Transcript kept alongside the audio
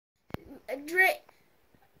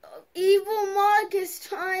Evil Mark is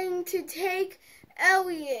trying to take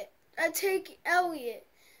Elliott,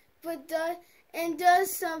 but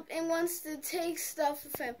does something and wants to take stuff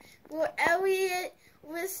from him. Will Elliott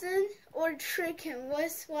listen or trick him?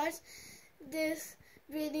 Let's watch this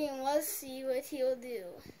video and let's see what he'll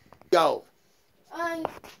do. Go. I'm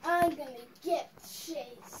gonna get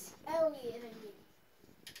Chase, Elliott, and me.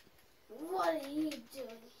 What are you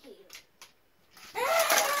doing here?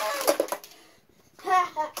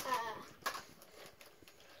 Ha ha ha!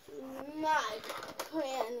 My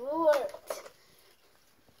plan worked.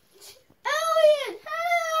 Elliott,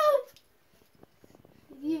 help!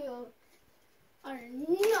 You are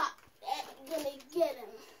not gonna get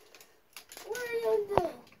him. Where are you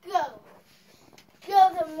going? Go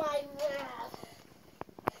to my lab.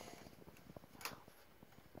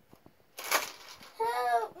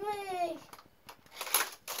 Help me!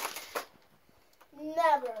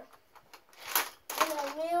 Never in a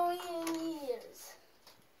million years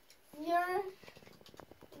you're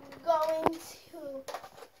going to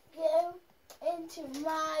go into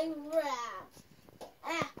my lab.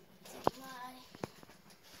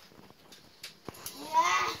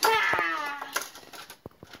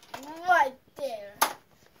 Right there.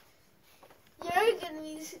 You're gonna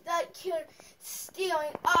be stuck here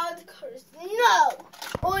stealing all the cars. No!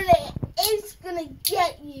 Or it's gonna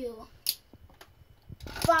get you.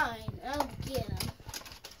 Fine, I'll get him.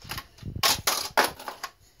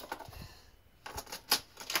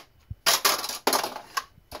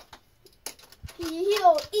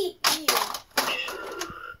 He'll eat you.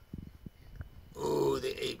 Ooh,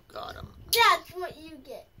 the ape got him. That's what you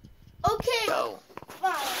get. Okay, Go.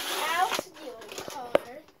 fine. I'll steal the car.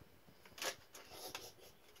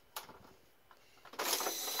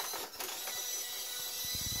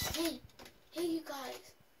 Hey, you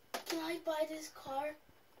guys. Can I buy this car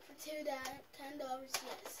for $10?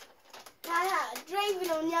 Yes. Haha, Draven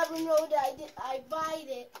will never know that I bought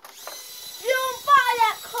it. You don't buy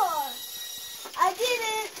that car. I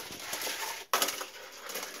didn't.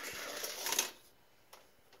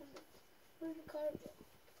 Where'd the car go?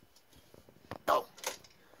 Go.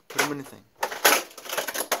 Put him in the thing.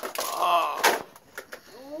 Oh.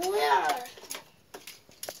 Where?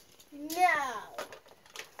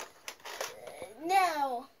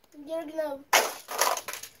 Now, you're gonna.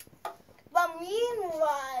 But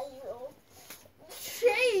meanwhile,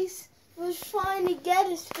 Chase was trying to get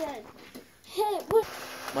his friend. Hey, what?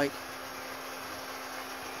 Mike.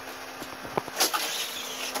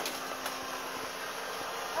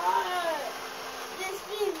 This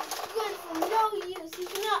being good for no use.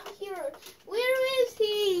 He's not here. Where is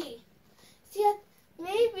he?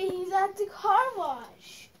 Maybe he's at the car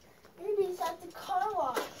wash. Maybe he's at the car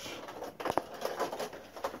wash.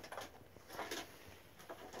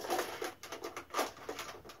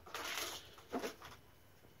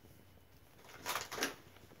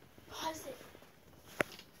 Pause it.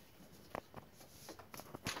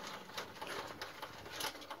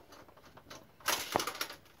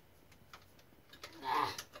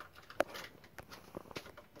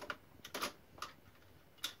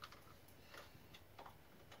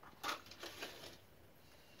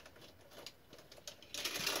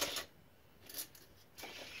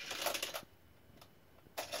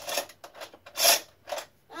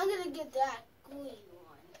 Get that green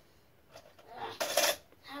one.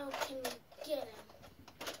 How can we get him?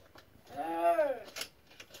 I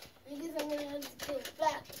guess I'm gonna have to go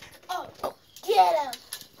back. Oh, get him!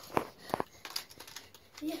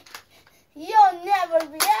 You'll never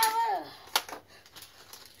be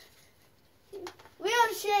able. Real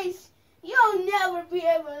Chase, you'll never be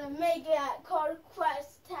able to make it at Car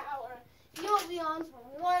Quest Tower. You'll be on for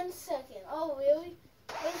 1 second. Oh, really?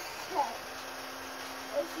 Let's check.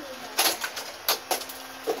 Let's see about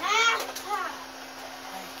that.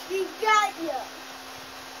 He got you.